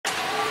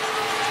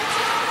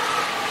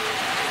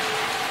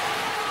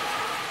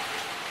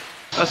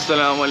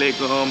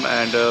अस्सलामुअलैकुम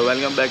and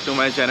welcome back to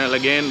my channel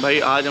again. भाई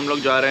आज हम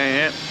लोग जा रहे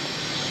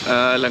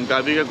हैं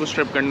लंकावी का कुछ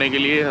ट्रिप करने के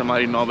लिए।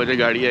 हमारी 9 बजे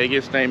गाड़ी आएगी,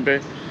 इस टाइम पे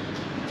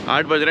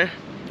 8 बज रहे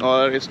हैं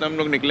और इस टाइम हम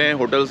लोग निकले हैं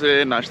होटल से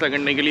नाश्ता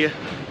करने के लिए।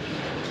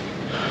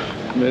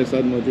 मेरे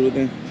साथ मौजूद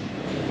हैं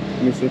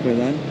मिस्टर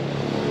फैज़ान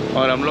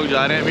और हम लोग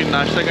जा रहे हैं अभी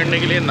नाश्ता करने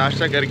के लिए।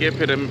 नाश्ता करके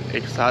फिर हम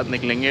एक साथ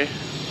निकलेंगे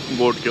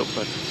बोट के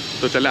ऊपर।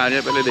 तो चले आ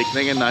जाए, पहले देखते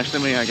हैं कि नाश्ते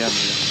में यहाँ क्या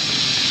मिलेगा।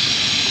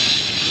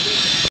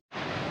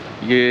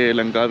 ये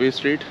लंकावी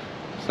स्ट्रीट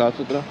साफ़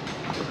सुथरा,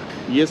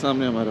 ये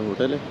सामने हमारा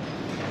होटल है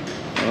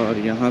और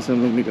यहाँ से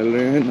हम लोग निकल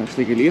रहे हैं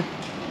नाश्ते के लिए।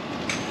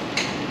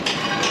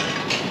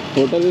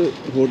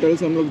 होटल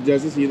से हम लोग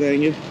जैसे सीधा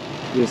आएंगे,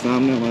 ये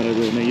सामने हमारा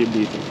जो है ना ये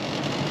बीच है,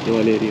 ये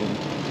वाले एरिया में।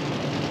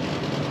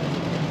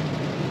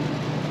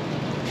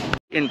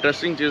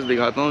 इंटरेस्टिंग चीज़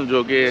दिखाता हूँ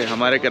जो कि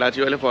हमारे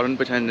कराची वाले फ़ौरन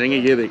पहचान जाएंगे।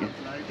 ये देखें,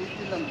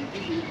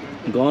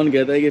 कौन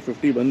कहता है कि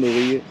 50 बंद हो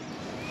गई है।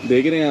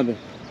 देख रहे हैं यहाँ पे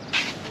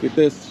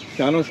कितने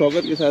शान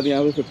शौकत के साथ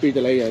यहाँ पे 50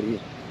 चलाई जा रही है।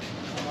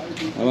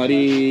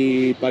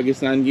 हमारी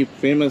पाकिस्तान की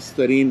फेमस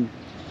तरीन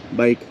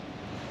बाइक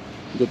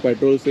जो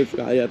पेट्रोल सिर्फ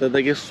कहा जाता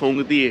था कि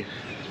सूंघती है।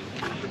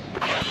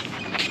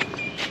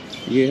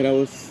 ये रहा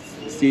वो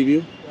सी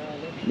व्यू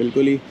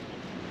बिल्कुल ही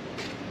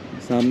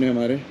सामने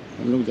हमारे।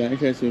 हम लोग जाएँ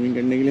शायद स्विमिंग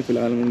करने के लिए,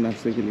 फ़िलहाल हम लोग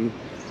नाश्ते के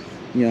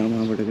लिए यहाँ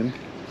वहाँ भटक रहे हैं।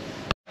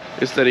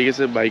 इस तरीके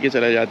से बाइकें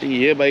चलाई जाती।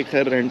 ये बाइक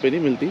खैर रेंट पे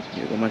नहीं मिलती,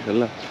 ये तो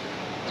माशाल्लाह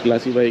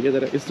क्लासी बाइक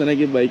है। इस तरह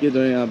की बाइकें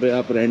जो है यहाँ पे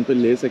आप रेंट पे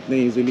ले सकते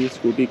हैं इजीली,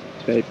 स्कूटी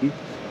टाइप की।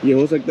 ये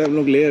हो सकता है हम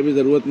लोग ले, अभी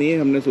ज़रूरत नहीं है।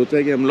 हमने सोचा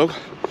है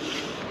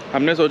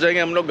कि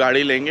हम लोग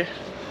गाड़ी लेंगे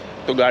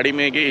तो गाड़ी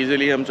में कि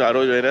इजीली हम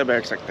चारों जो है ना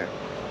बैठ सकते हैं।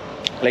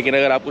 लेकिन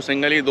अगर आपको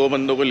सिंगल ही 2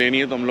 बंदों को लेनी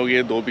है तो हम लोग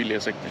ये 2 भी ले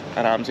सकते हैं,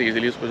 आराम से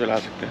इजीली उसको चला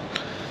सकते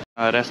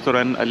हैं।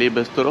 रेस्टोरेंट अली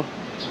बिस्तरो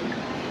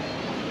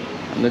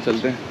अंदर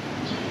चलते हैं।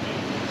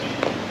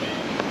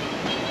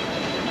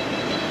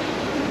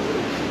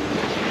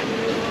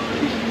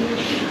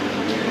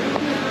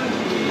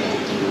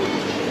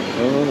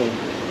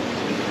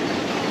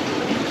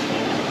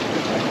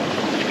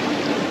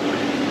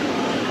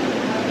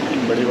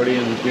 बड़ी बड़ी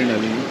मछलियाँ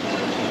डाली हैं।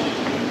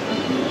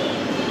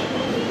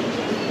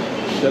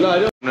 चलो आ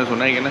जाओ। हमने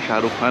सुना है कि ना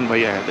शाहरुख खान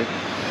भाई आए थे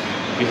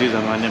किसी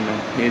ज़माने में।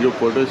 ये जो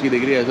फ़ोटो इसकी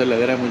दिख रही है, ऐसा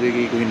लग रहा है मुझे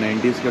कि कोई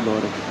 90s का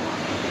दौर है,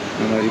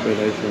 हमारी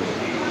पैदाइश है।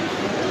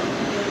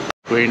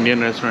 कोई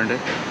इंडियन रेस्टोरेंट है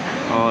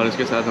और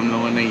इसके साथ हम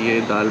लोगों ने ये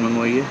दाल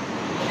मंगवाई है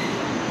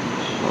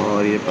और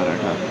ये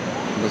पराठा।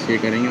 बस ये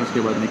करेंगे, उसके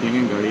बाद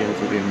निकलेंगे। गाड़ी आ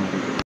चुकी है, हम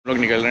लोग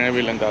निकल रहे हैं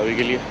अभी लंकावी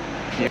के लिए।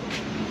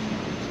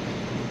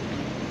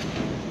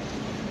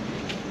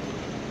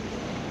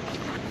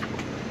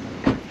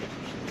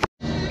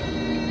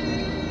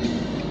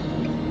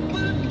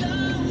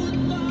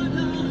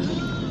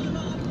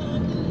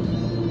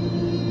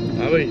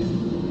 हाँ भाई,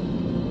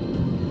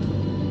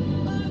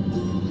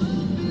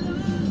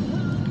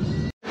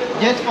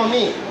 just for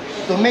me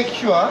to make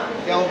sure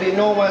there will be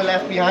no one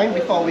left behind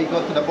before we go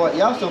to the boat.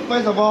 Yeah, so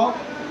first of all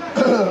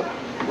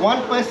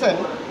one person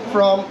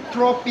from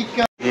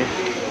tropical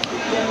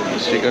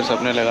stickers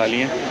अपने लगा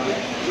लिए,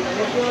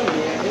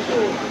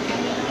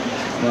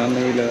 सामान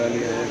ने भी लगा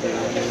लिया है।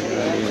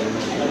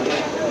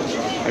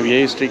 अब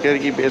यही स्टिकर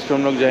की बेस पे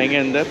हम लोग जाएंगे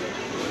अंदर।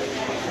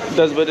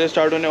 10 बजे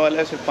स्टार्ट होने वाला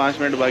है, सिर्फ 5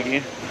 मिनट बाकी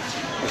हैं।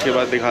 उसके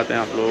बाद दिखाते हैं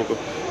आप लोगों को।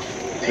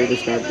 फिर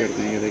स्टार्ट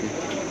करते हैं। ये देखें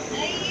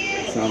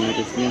सामने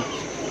किश्तियाँ,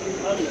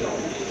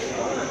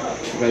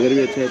 वेदर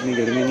भी अच्छा है, इतनी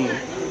गर्मी नहीं है।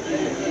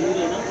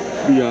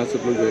 अभी यहाँ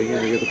सब लोग जाएंगे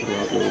आगे तो फिर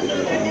आप लोगों को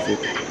दिखाते हैं से।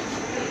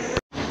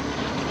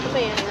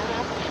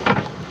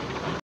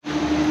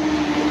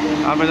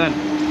 हाँ मैदान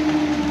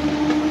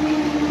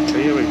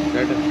सही है भाई,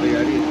 सेट है,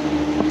 तैयारी है।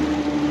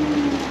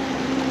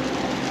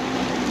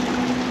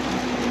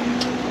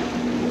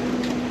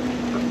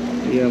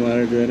 ये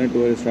हमारा जो है ना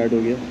टूर स्टार्ट हो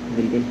गया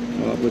बिल्कुल।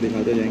 अब आपको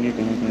दिखाते जाएंगे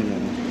कहाँ कहाँ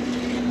जाना है।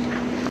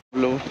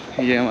 लोग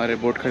ये हमारे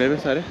बोट खड़े हुए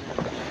सारे।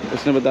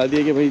 उसने बता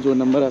दिया कि भाई जो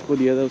नंबर आपको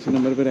दिया था उसी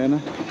नंबर पे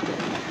रहना।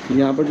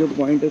 यहाँ पर जो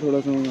पॉइंट है थोड़ा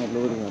सा मैं आप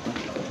लोगों को दिखाता हूँ।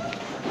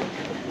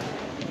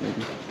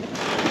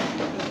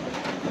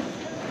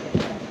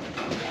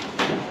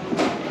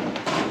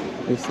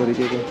 इस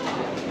तरीके का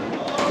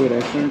कोई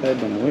रेस्टोरेंट टाइप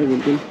बना हुआ है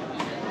बिल्कुल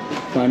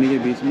पानी के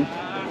बीच में।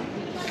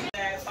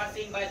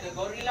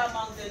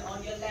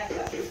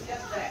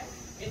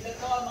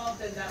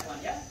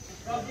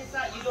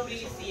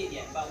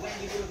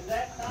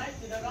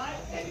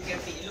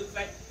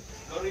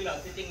 Gorilla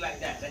sitting like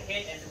that, the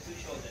head and the 2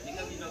 shoulders,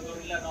 because you know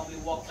gorilla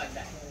normally walk like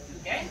that.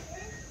 Okay?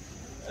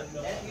 So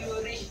then we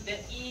will reach the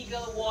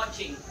eagle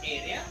watching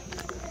area.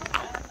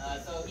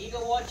 So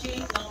eagle watching,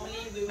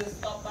 normally we will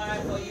stop by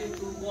for you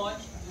to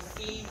watch, to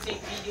see,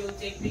 take video,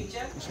 take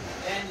picture.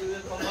 Then we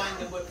will combine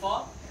the word for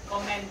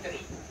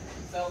commentary.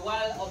 So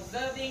while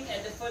observing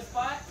at the first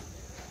part,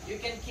 you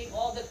can keep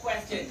all the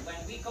questions.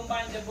 When we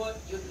combine the word,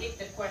 you hit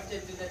the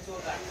question to the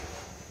tour guide.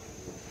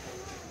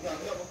 Yeah,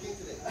 I'm not working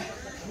today.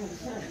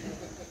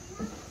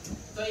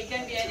 So it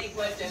can be any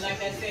question,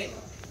 like I said,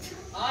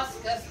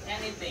 ask us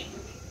anything.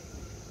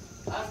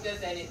 Ask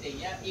us anything,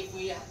 yeah? If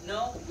we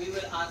know, we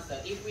will answer.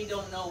 If we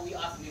don't know, we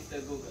ask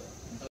Mr. Google.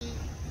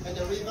 So in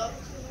the river,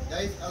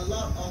 there is a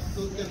lot of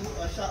sunken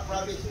or sharp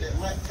rubbish that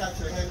might catch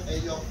your hand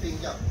and your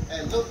finger.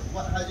 And look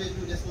what Haji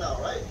do just now,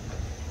 right?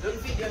 Don't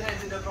feed your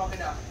hands in the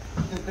crocodile.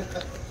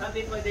 Some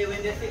people, when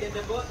they sit in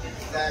the boat,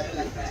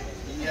 exactly.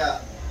 Yeah.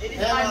 It is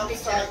Hand one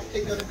outside,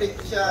 take a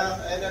picture,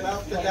 and then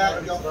after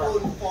that, your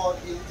phone falls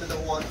into the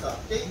water.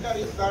 That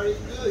is very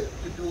good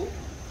to do,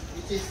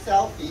 which is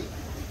selfie.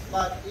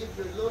 But if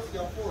you lose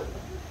your phone,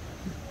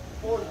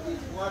 phone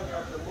is one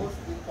of the most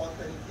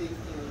important things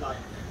in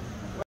life.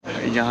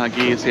 यहाँ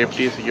की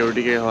safety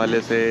security के हवाले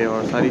से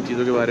और सारी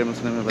चीज़ों के बारे में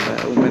उसने हमें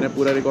बताया। वो मैंने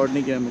पूरा रिकॉर्ड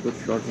नहीं किया, मैं कुछ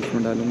शॉर्ट्स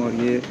उसमें डालूंगा। और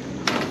ये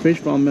फ़िश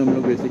फार्म में हम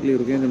लोग बेसिकली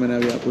रुके हैं, जो मैंने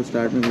अभी आपको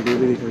स्टार्ट में वीडियो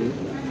भी दिखाई।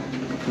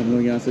 हम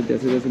लोग यहाँ से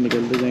जैसे जैसे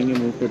निकलते जाएंगे,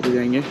 मूव करते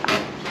जाएंगे,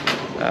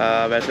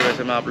 वैसे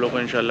वैसे मैं आप लोगों को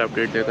इंशाल्लाह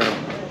अपडेट देता रहूँ।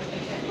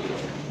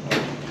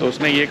 तो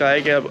उसने ये कहा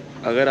है कि अब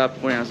अगर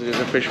आपको यहाँ से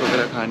जैसे फ़िश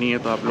वगैरह खानी है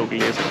तो आप लोग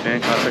ले सकते हैं,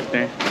 खा सकते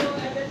हैं।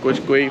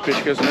 कोई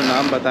फ़िश के उसने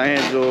नाम बताए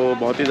हैं जो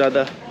बहुत ही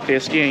ज़्यादा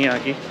टेस्टी हैं यहाँ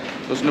की,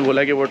 तो उसने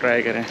बोला कि वो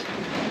ट्राई करें।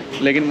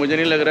 लेकिन मुझे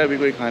नहीं लग रहा अभी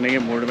कोई खाने के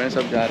मूड में,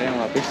 सब जा रहे हैं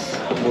वापस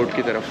बोट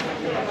की तरफ।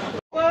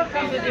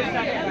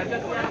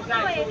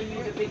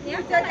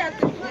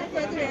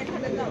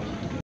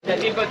 That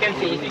people can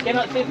see. If you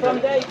cannot see from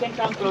there, you can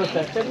come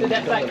closer. Turn to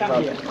that side,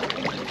 come here.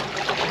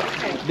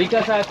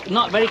 Because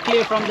not very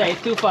clear from there,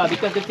 it's too far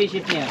because the fish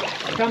is near.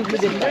 Come to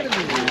this side.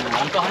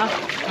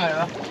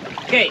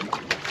 Okay.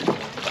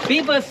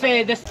 People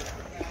say this.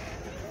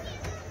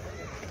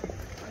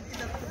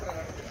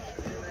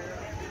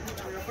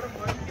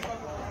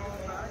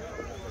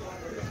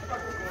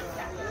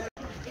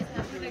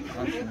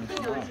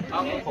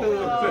 Okay, so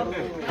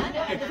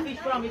the fish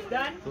farm is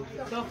done.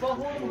 So for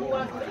who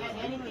wants to add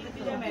anything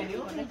to the menu,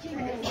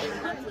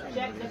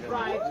 check the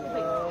price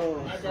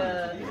at the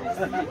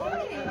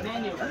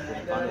menu.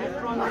 The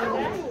restaurant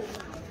will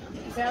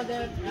tell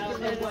them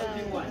what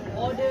you want.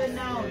 Order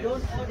now,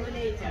 don't order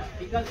later.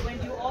 Because when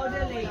you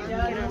order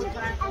later,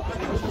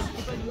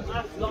 you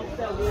ask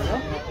lobster.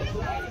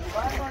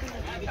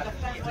 Because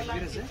time for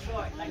lunch is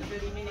short, like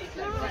 30 minutes.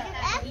 So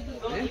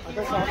if you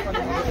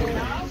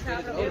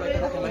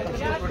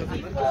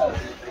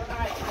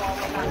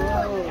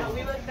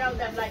we will tell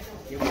them like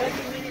 30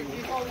 minutes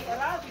before we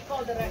arrive, we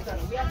call the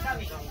restaurant. We are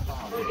coming.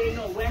 So they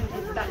know when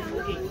to start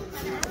cooking.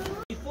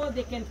 Before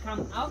they can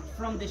come out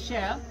from the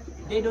shell,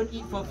 they don't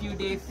eat for a few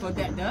days so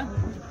that the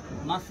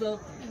muscle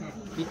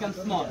becomes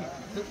small.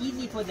 So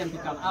easy for them to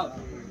come out.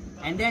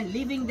 And then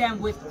leaving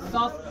them with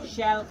soft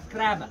shell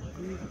crab.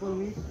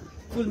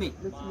 Full meat.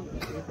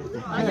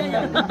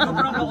 Yeah, no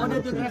problem.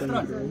 Order to the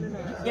restaurant.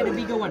 Get a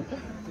bigger one.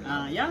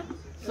 Yeah.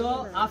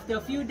 So after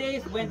a few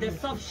days, when the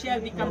soft shell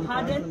become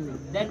hardened,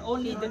 then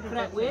only the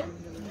crab will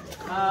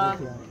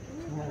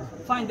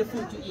find the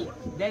food to eat.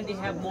 Then they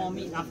have more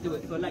meat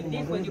afterwards. So like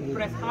this, when you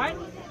press hard,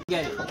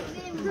 get it.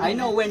 I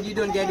know when you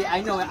don't get it. I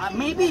know.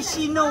 Maybe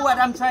she know what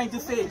I'm trying to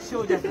say.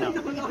 Show just now.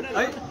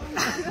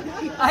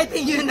 I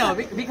think you know,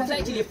 because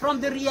actually from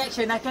the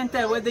reaction I can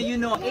tell whether you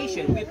know.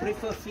 Asian, we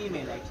prefer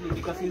female actually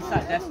because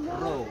inside that's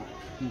raw.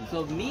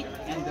 So meat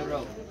and the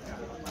raw.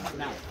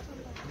 Now,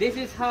 this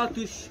is how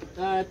to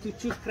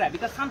choose crab,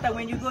 because sometimes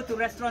when you go to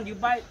restaurant you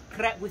buy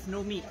crab with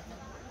no meat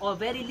or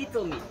very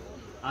little meat.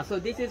 So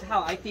this is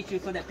how I teach you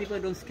so that people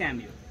don't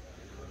scam you.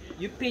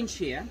 You pinch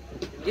here.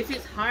 If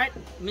it's hard,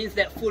 means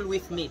that full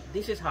with meat.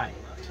 This is hard.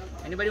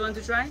 Anybody want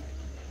to try?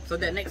 So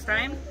that next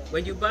time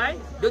when you buy,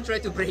 don't try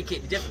to break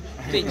it, just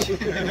pinch.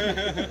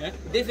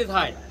 This is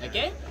hard,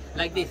 okay?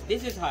 Like this.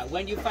 This is hard.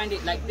 When you find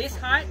it like this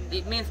hard,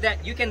 it means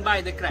that you can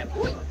buy the crab.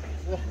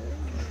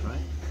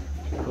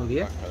 Go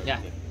here? Yeah.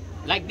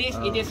 Like this,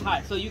 it is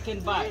hard, so you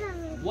can buy.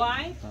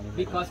 Why?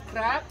 Because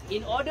crab,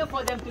 in order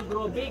for them to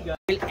grow bigger,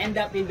 will end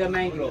up in the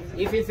mangrove.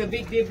 If it's a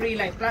big debris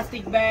like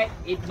plastic bag,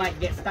 it might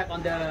get stuck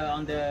on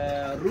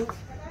the roots.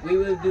 We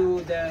will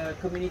do the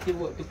community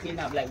work to clean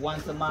up like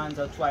once a month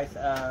or twice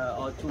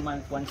or 2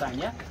 months one time.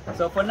 Yeah.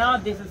 So for now,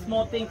 this is a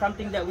small thing,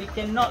 something that we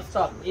cannot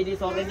stop. It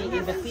is already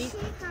in the sea.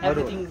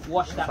 Everything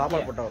washed up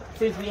here.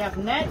 Since we have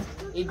nets,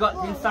 it got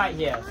inside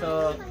here.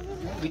 So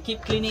we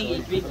keep cleaning.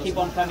 It will keep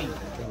on coming,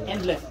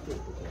 endless.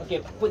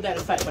 Okay, put that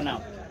aside for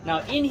now. Now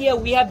in here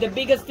we have the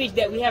biggest fish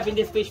that we have in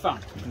this fish farm.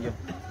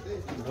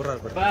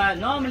 But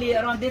normally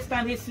around this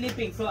time he's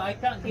sleeping, so I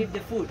can't give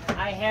the food.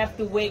 I have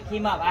to wake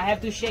him up. I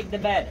have to shake the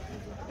bed.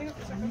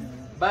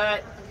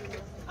 But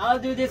I'll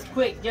do this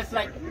quick, just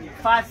like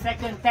 5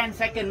 seconds, 10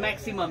 seconds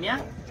maximum, yeah?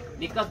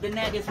 Because the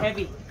net is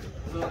heavy.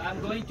 So I'm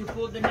going to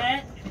pull the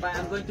net, but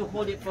I'm going to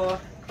hold it for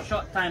a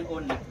short time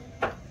only.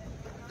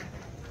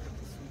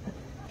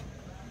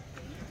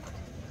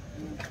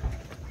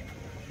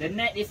 The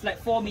net is like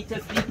 4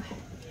 meters deep.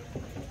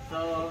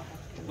 So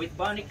with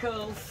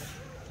barnacles,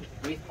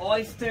 with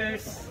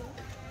oysters,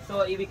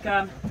 so it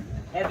becomes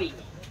heavy.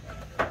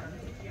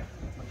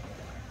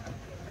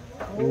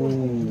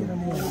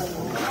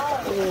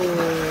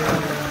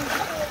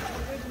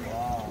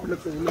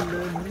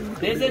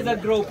 This is a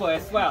grouper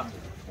as well.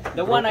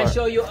 The one I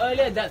showed you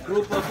earlier, that's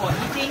grouper for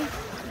eating.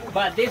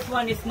 But this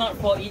one is not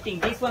for eating.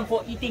 This one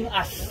for eating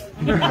us.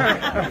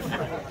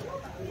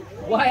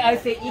 Why I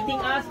say eating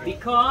us?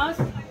 Because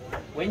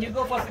when you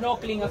go for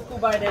snorkeling or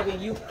scuba diving,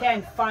 you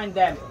can find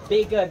them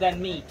bigger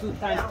than me, 2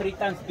 times, 3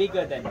 times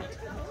bigger than me.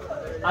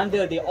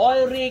 Under the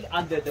oil rig,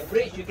 under the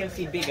bridge, you can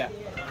see bigger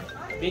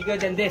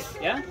than this.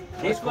 Yeah,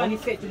 this one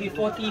is said to be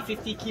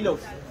 40-50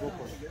 kilos.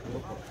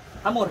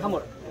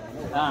 Hamur.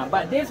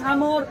 But this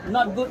hamur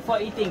not good for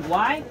eating.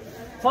 Why?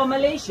 For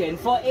Malaysian,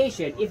 for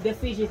Asian, if the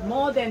fish is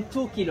more than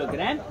 2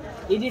 kilograms,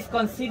 it is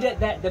considered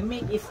that the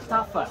meat is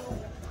tougher.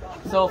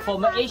 So for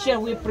Malaysia,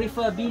 we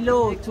prefer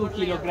below 2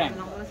 kilograms.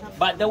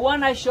 But the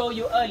one I showed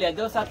you earlier,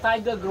 those are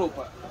tiger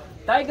grouper.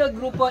 Tiger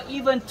grouper,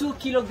 even 2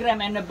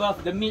 kilograms and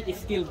above, the meat is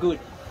still good.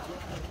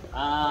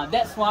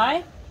 That's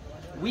why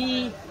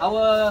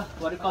our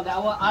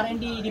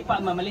R&D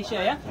department,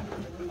 Malaysia,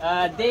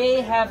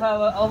 they have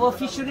our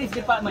fisheries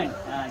department.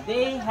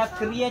 They have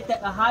created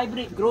a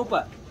hybrid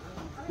grouper,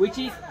 which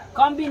is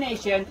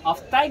combination of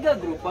tiger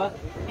grouper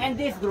and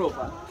this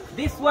grouper.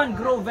 This one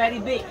grow very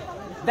big,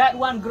 that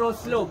one grows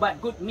slow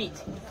but good meat.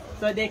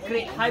 So they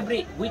create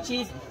hybrid, which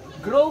is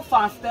grow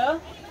faster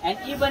and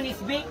even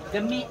it's big,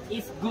 the meat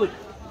is good.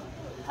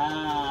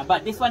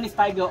 But this one is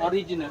tiger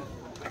original,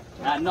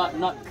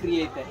 not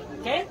created.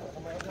 Okay,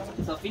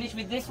 so finish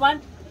with this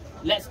one.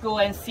 Let's go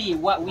and see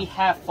what we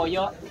have for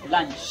your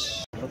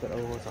lunch.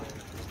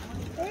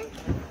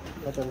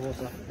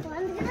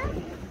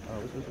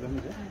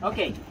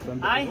 Okay,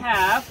 I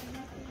have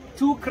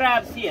 2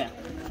 crabs here.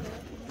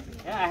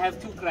 Yeah, I have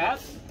 2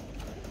 crabs.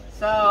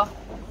 So,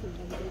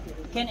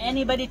 can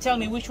anybody tell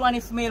me which one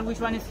is male, which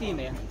one is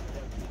female?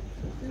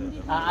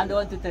 I don't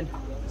want to turn.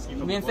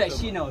 Means that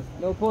she knows.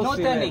 No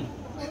turning.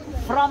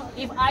 From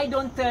if I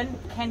don't turn,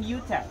 can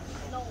you tell?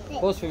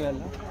 Both female.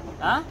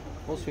 Huh?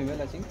 Both female,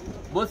 I think.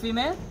 Both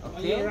female?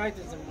 Okay. Right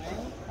is a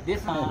male.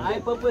 This one, I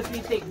purposely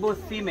take both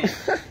female.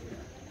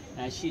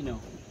 She know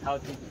how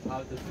to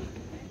feed.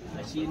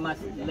 She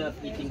must love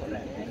eating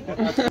crab.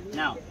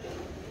 Now,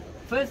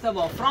 first of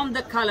all, from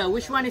the color,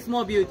 which one is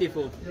more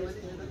beautiful?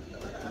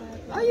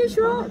 Are you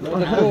sure?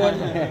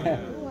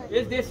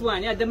 It's this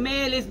one. Yeah, the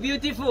male is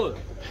beautiful.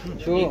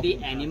 Sure. In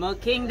the animal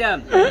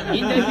kingdom.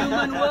 In the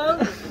human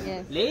world,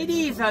 yes,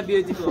 ladies are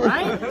beautiful,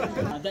 right?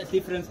 That's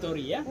different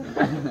story, yeah?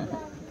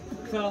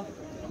 So,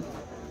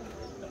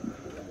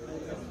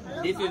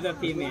 this is a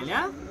female,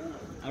 yeah?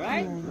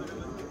 Alright?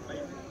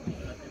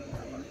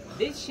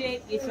 This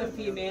shade is a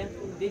female,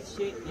 this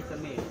shade is a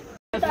male.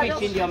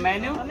 Fish in your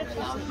menu,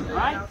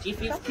 right?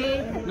 If it's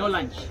K, no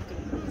lunch.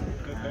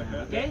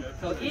 Okay,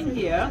 so in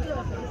here,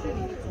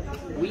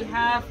 we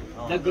have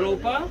the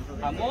grouper,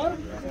 hamur,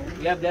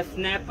 we have the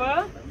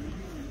snapper,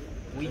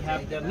 we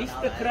have the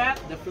Mr. Crab,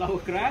 the flower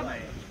crab,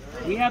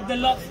 we have the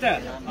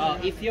lobster.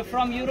 If you're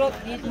from Europe,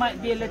 it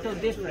might be a little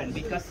different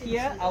because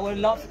here, our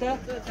lobster,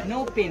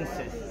 no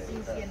pincers.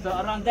 So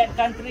around that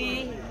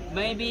country,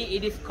 maybe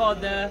it is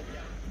called the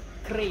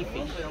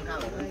crayfish.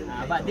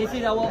 But this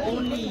is our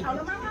only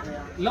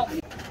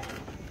lobster.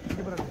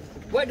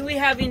 What do we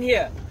have in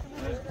here?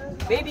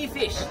 Baby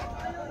fish.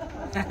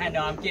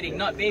 No, I'm kidding,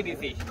 not baby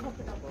fish.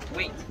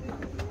 Wait.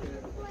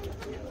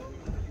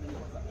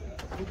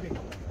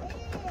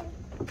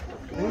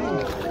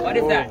 What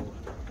is that?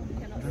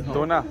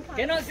 Tuna.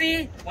 Cannot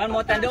see? One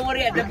more time. Don't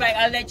worry, at the back,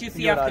 I'll let you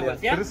see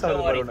afterwards. Yeah?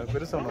 Don't worry. One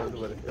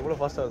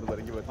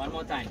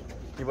more time.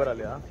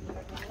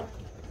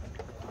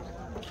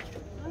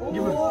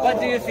 What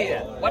do you see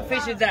there? What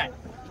fish is that?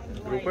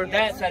 Grouper.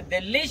 That's a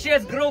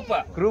delicious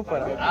grouper.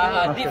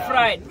 Deep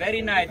fried,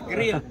 very nice,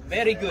 grilled,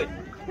 very good.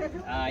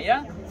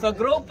 Yeah. So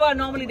grouper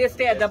normally they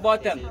stay at the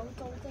bottom.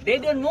 They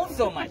don't move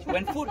so much.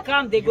 When food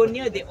comes, they go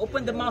near. They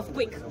open the mouth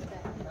quick.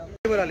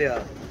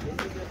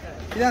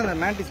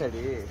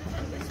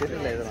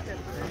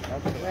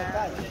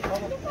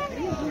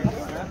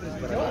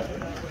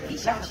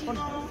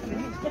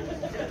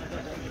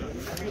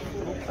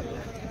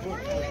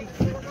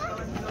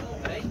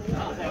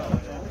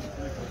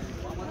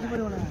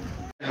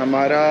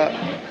 हमारा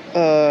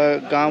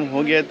काम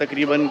हो गया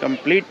तकरीबन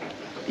complete.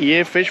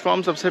 ये fish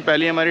farm सबसे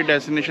पहले हमारी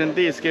destination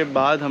थी। इसके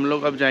बाद हम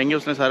लोग अब जाएंगे।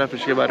 उसने सारा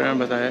फ़िश के बारे में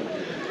बताया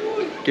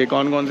कि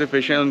कौन कौन से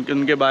फ़िश हैं,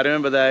 उनके बारे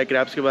में बताया,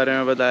 क्रैब्स के बारे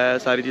में बताया,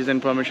 सारी चीज़ें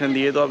इन्फॉर्मेशन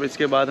दी है। तो अब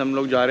इसके बाद हम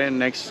लोग जा रहे हैं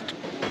नेक्स्ट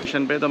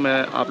स्टेशन पे। तो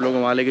मैं आप लोगों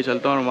को वहाँ लेके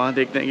चलता हूँ और वहाँ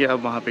देखते हैं कि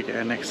अब वहाँ पे क्या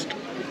है नेक्स्ट,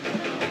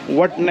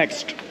 व्हाट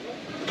नेक्स्ट।